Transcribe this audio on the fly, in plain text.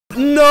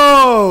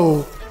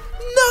No!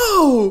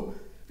 No!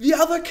 The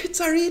other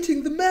kids are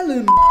eating the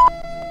melon.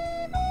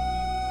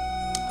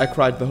 I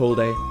cried the whole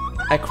day.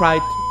 I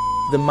cried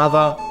the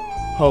mother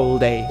whole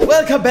day.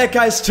 Welcome back,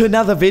 guys, to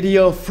another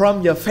video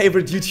from your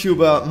favorite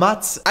YouTuber,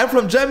 Mats. I'm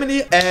from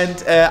Germany,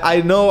 and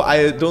I know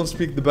I don't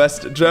speak the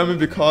best German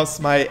because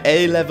my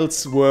A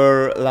levels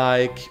were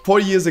like 4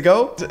 years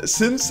ago.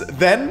 Since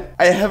then,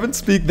 I haven't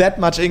speak that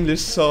much English,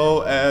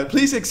 so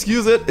please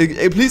excuse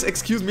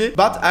me,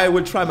 but I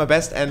will try my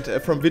best, and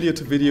from video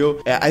to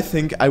video, I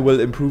think I will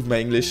improve my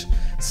English.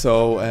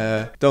 So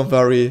don't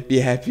worry, be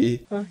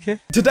happy. Okay.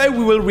 Today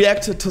we will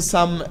react to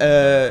some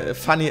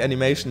funny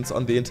animations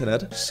on the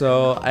internet.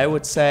 So I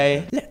would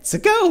say, let's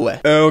go.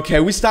 Okay,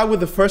 we start with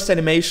the first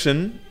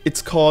animation.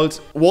 It's called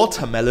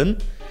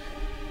Watermelon.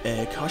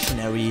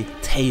 Cautionary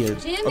tale.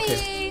 Jimmy,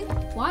 okay.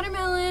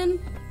 Watermelon.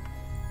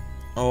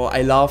 Oh,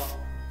 I love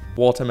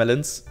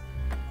watermelons.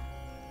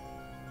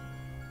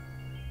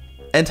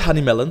 And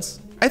honey melons.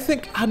 I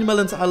think honey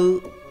melons are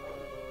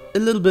a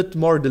little bit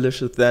more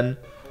delicious than...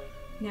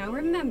 Now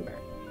remember,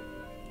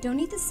 don't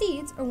eat the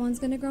seeds or one's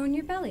gonna grow in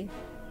your belly.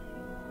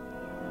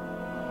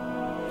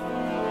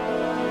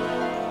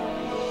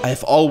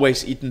 I've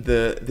always eaten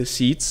the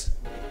seeds.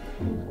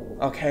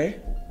 Okay.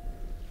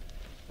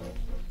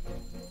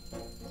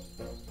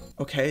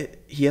 Okay,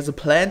 he has a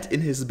plant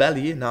in his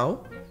belly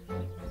now.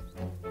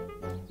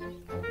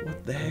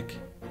 What the heck?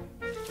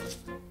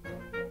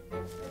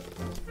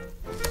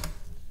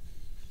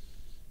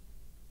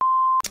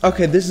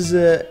 Okay, this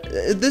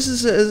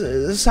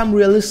is some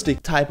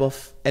realistic type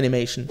of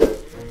animation.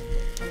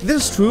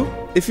 This is true.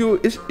 If you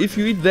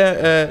eat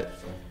the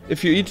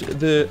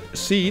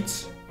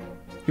seeds,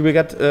 you will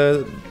get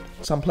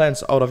some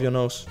plants out of your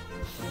nose.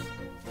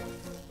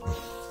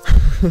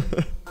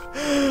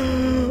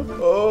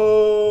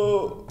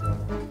 Oh,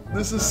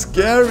 this is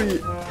scary.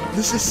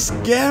 This is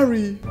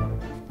scary.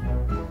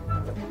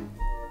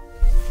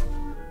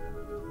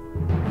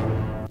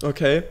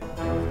 Okay.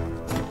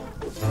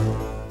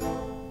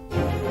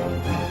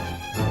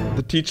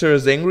 The teacher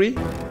is angry.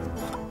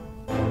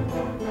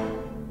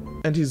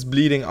 And he's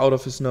bleeding out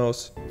of his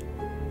nose.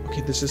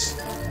 Okay, this is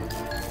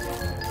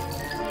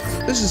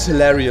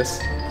hilarious.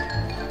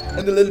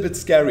 And a little bit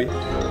scary.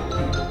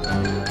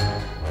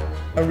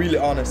 I'm really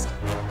honest.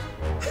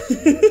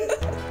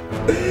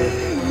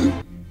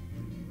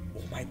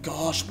 Oh my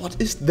gosh, what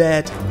is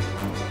that?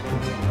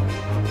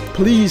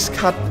 Please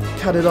cut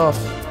it off.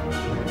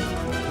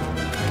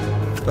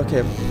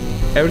 Okay,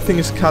 everything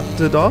is cut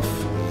off.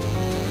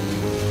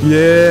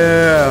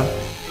 Yeah.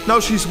 Now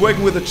she's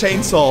working with a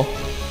chainsaw.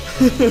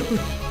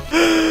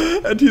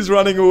 And he's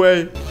running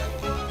away.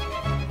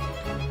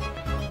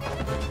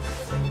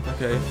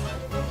 Okay.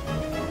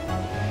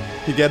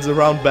 He gets a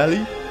round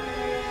belly.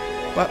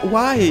 But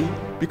why?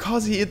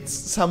 Because he eats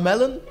some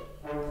melon?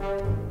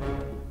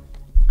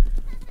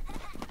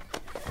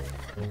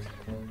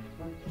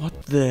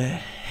 What the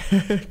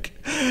heck?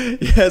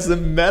 He has a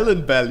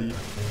melon belly.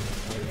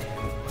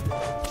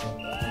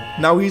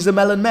 Now he's a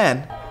melon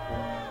man.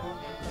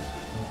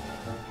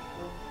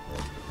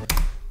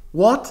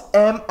 What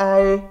am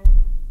I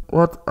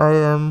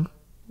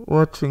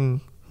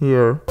watching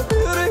here?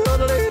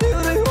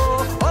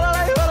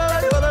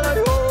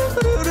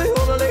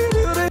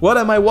 What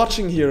am I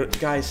watching here,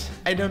 guys?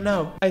 I don't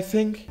know. I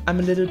think I'm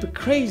a little bit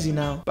crazy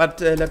now.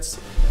 But let's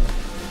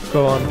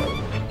go on.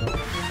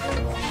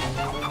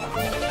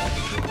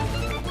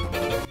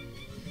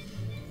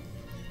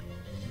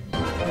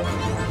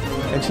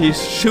 And he's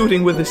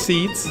shooting with the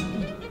seeds.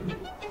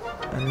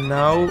 And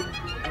now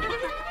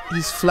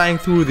he's flying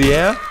through the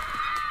air.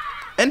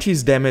 And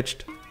he's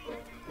damaged.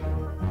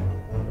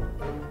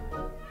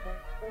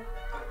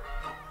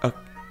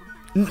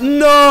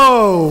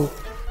 No!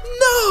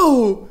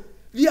 No!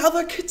 The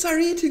other kids are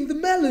eating the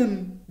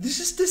melon. This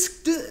is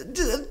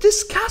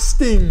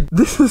disgusting.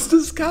 This is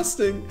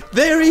disgusting.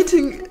 They're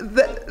eating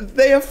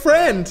their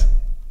friend.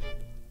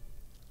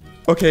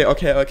 Okay.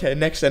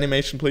 Next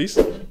animation, please.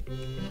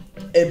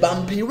 A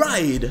bumpy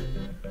ride.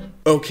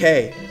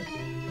 Okay.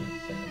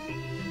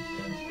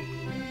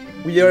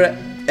 We are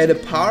at a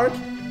park.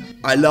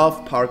 I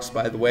love parks,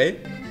 by the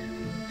way.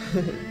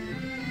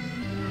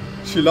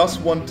 She lost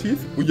one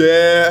tooth.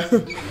 Yeah.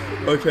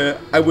 Okay.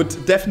 I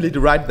would definitely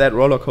ride that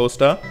roller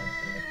coaster.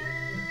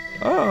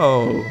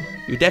 Oh,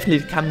 you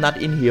definitely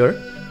cannot in here.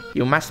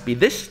 You must be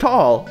this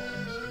tall.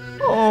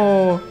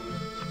 Oh.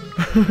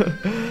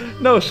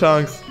 No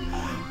chance.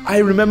 I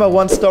remember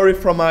one story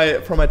from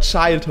my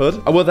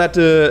childhood. I was at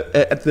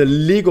the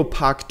Lego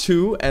Park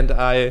too, and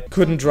I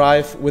couldn't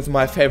drive with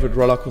my favorite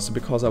roller coaster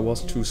because I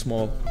was too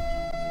small.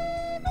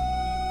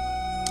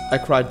 I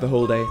cried the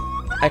whole day.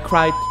 I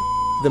cried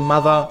the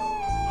mother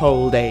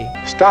whole day.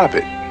 Stop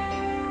it.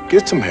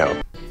 Get some help.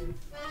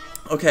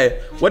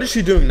 Okay, what is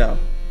she doing now?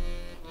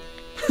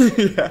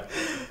 Yeah.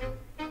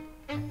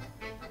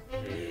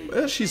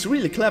 Well, she's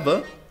really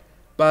clever,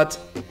 but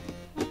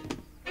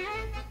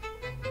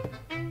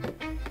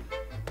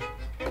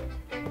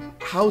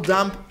how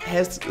dumb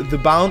has the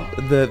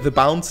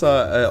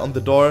bouncer on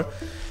the door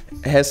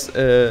has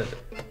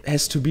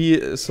has to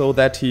be so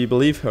that he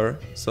believe her.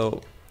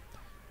 So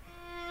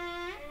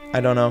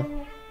I don't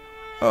know.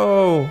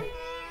 Oh.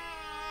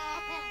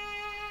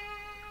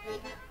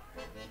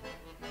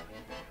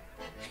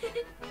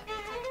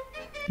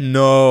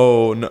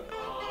 No, no.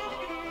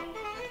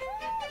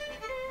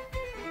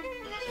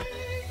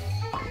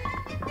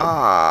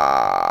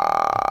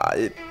 Ah,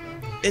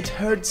 it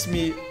hurts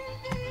me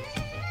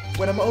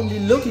when I'm only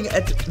looking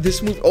at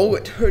this move. Oh,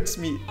 it hurts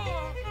me.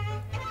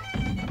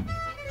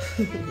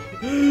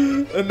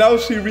 And now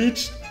she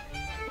reached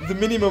the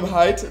minimum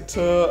height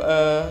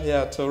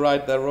to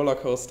ride the roller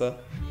coaster.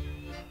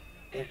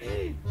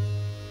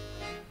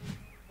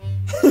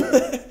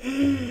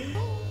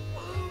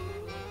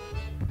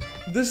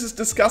 This is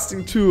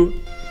disgusting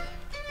too.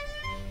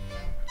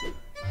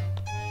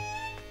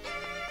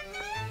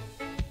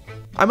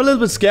 I'm a little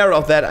bit scared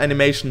of that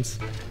animations.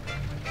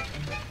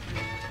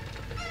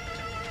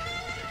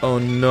 Oh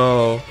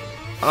no.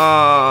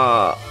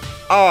 Oh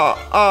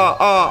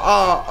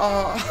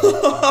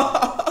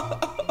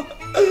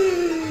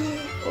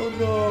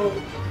no.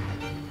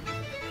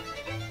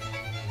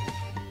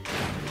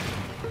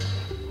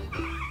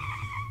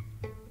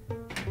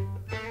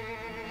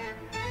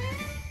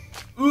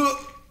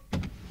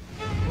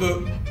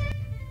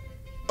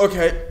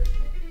 Okay.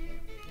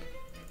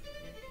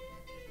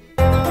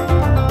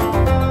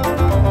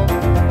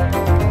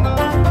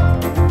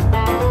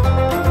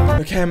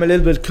 Okay, I'm a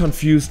little bit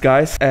confused,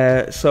 guys.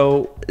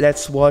 So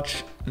let's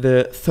watch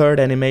the third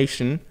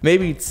animation.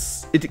 Maybe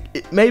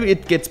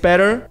it gets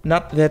better.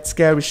 Not that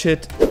scary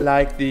shit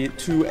like the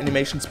two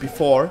animations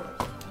before.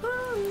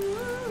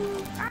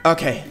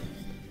 Okay.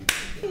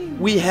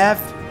 We have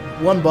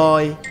one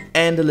boy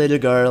and a little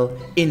girl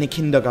in a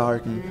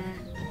kindergarten.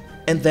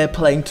 And they're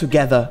playing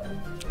together.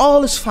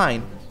 All is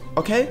fine,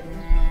 okay?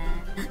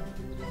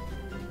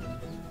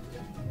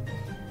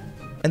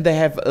 And they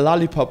have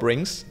lollipop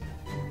rings.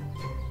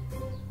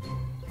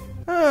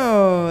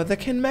 Oh, they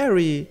can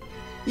marry.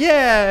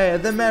 Yeah,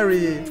 they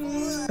marry.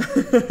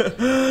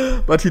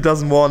 But he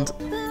doesn't want.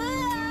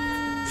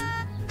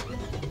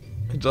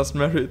 He just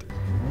married.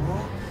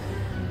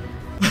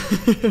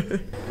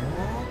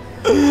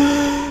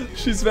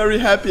 She's very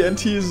happy and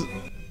he's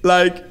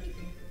like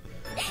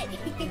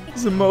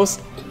the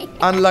most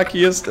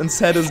unluckiest and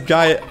saddest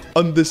guy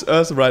on this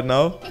earth right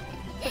now.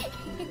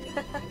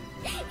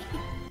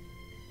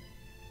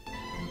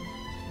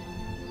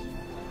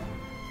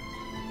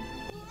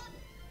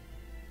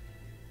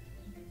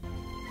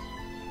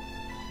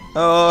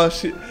 Oh,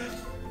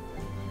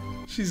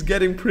 she's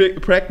getting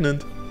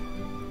pregnant.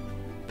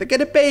 They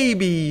get a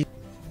baby.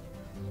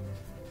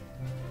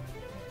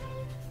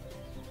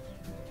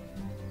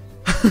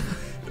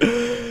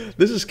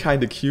 This is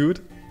kind of cute.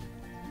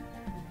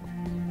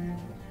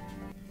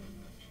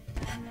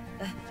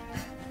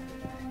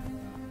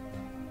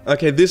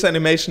 Okay, this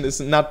animation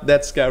is not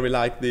that scary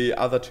like the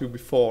other two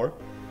before.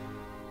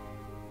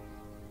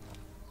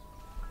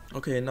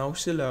 Okay, now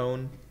she's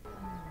alone.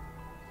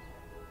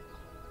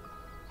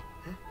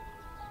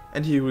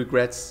 And he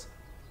regrets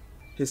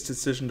his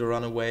decision to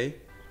run away.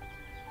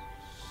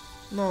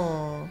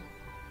 No,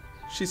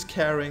 she's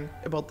caring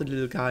about the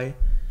little guy.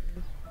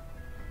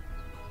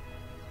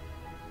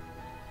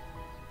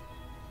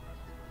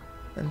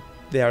 And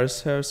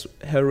there's her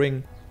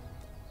ring.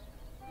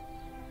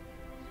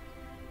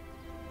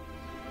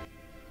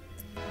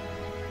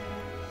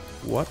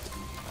 What?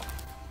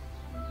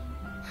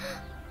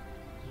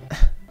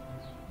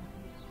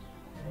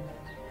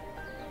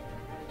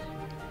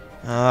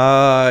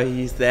 Ah,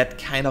 he's that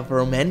kind of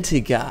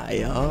romantic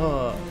guy.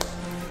 Oh,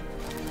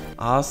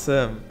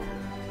 awesome.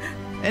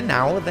 And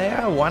now they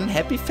are one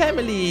happy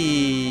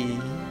family.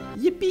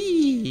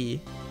 Yippee!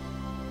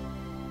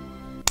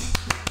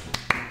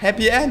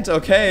 Happy end,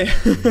 okay.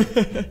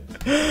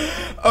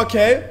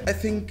 Okay, I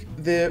think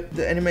the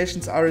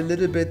animations are a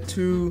little bit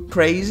too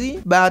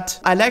crazy, but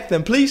I like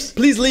them. Please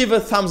leave a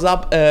thumbs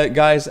up,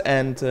 guys,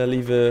 and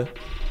leave a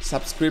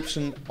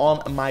subscription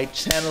on my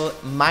channel.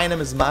 My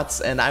name is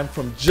Mats and I'm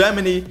from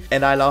Germany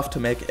and I love to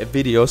make a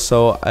video,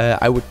 so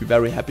I would be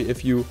very happy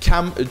if you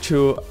come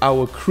to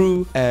our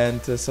crew and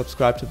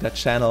subscribe to that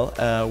channel.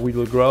 We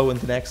will grow in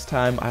the next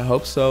time, I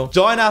hope so.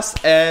 Join us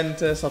and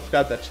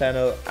subscribe that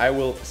channel. I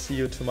will see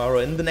you tomorrow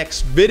in the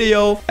next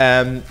video.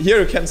 Here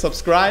you can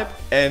subscribe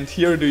and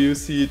here do you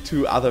see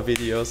two other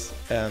videos.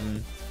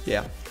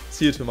 Yeah,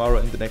 see you tomorrow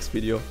in the next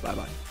video. Bye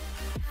bye.